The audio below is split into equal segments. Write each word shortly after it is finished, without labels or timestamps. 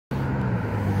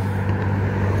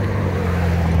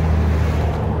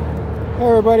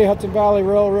everybody, Hudson Valley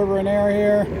Rail, River and Air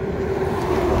here.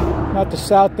 I'm at the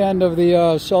south end of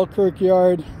the Selkirk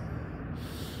yard.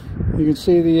 You can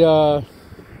see the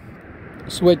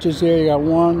switches here. You got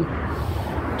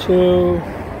 1, 2,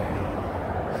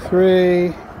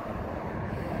 3,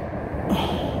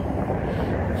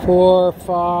 4,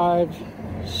 5,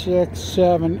 6,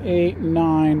 7, 8,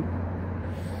 9.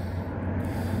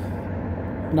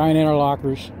 9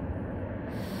 interlockers.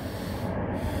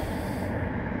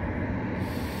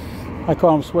 I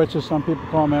call them switches, some people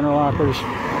call them interlockers.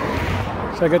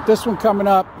 So I got this one coming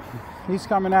up. He's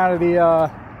coming out of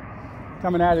the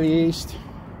east.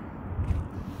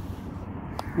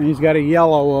 And he's got a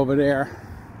yellow over there.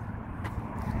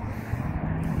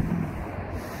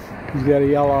 He's got a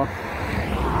yellow.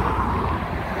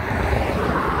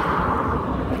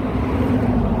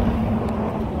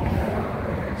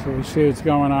 So we see what's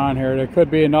going on here. There could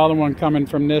be another one coming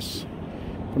from this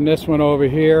one over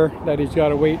here that he's got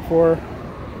to wait for.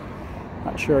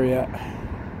 Not sure yet.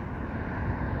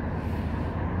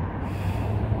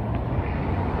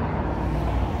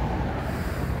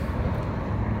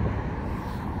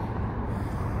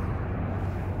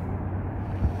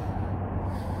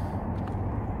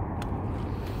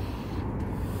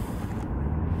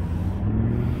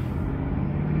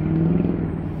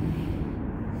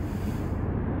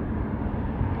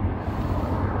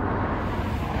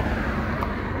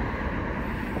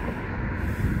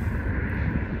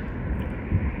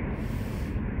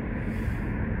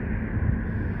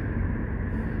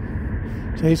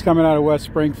 So he's coming out of West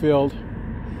Springfield,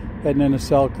 heading into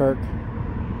Selkirk.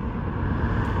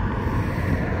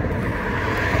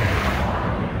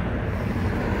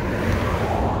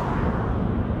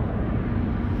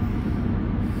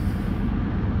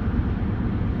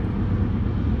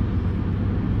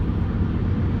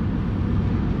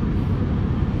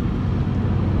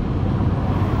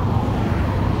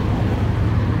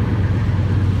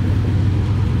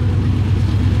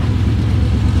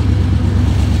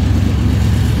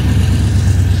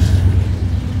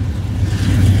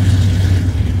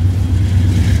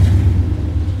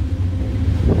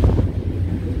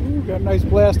 Got a nice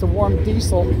blast of warm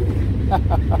diesel.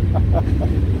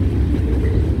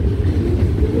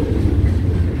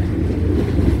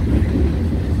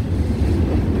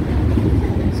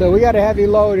 So we got a heavy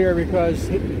load here because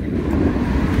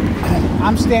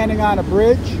I'm standing on a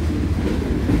bridge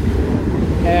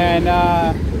and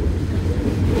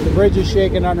the bridge is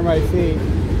shaking under my feet.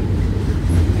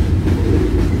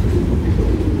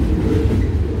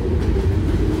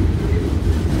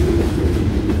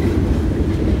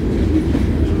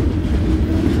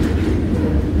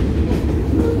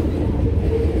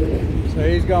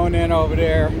 He's going in over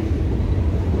there.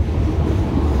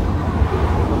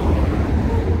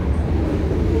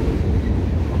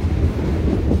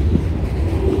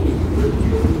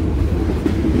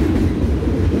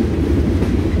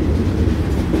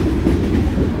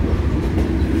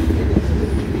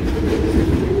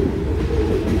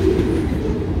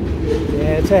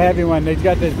 Yeah, it's a heavy one. They've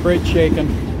got this bridge shaking.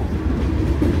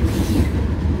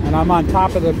 And I'm on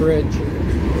top of the bridge.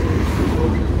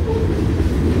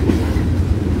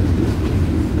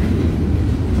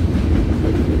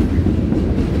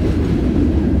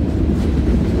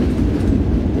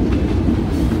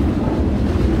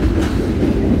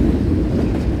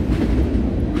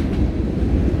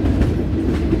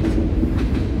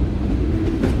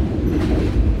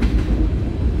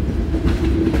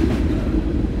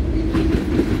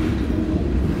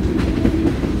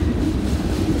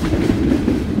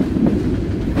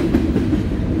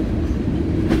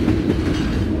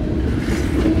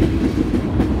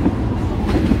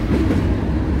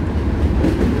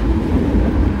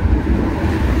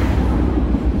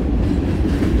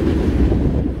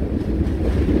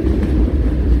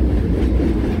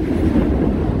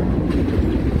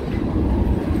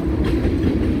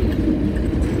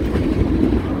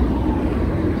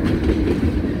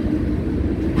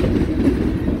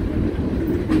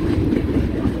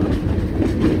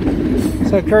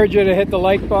 So I encourage you to hit the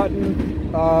like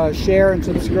button, share and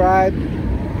subscribe.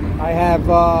 I have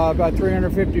about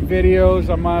 350 videos.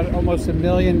 I'm on almost 1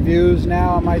 million views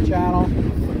now on my channel.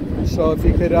 So if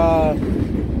you could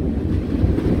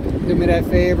do me that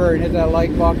favor and hit that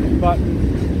like button,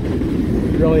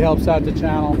 it really helps out the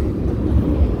channel.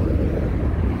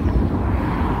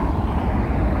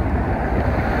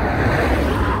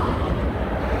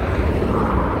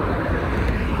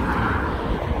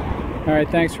 All right,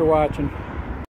 thanks for watching.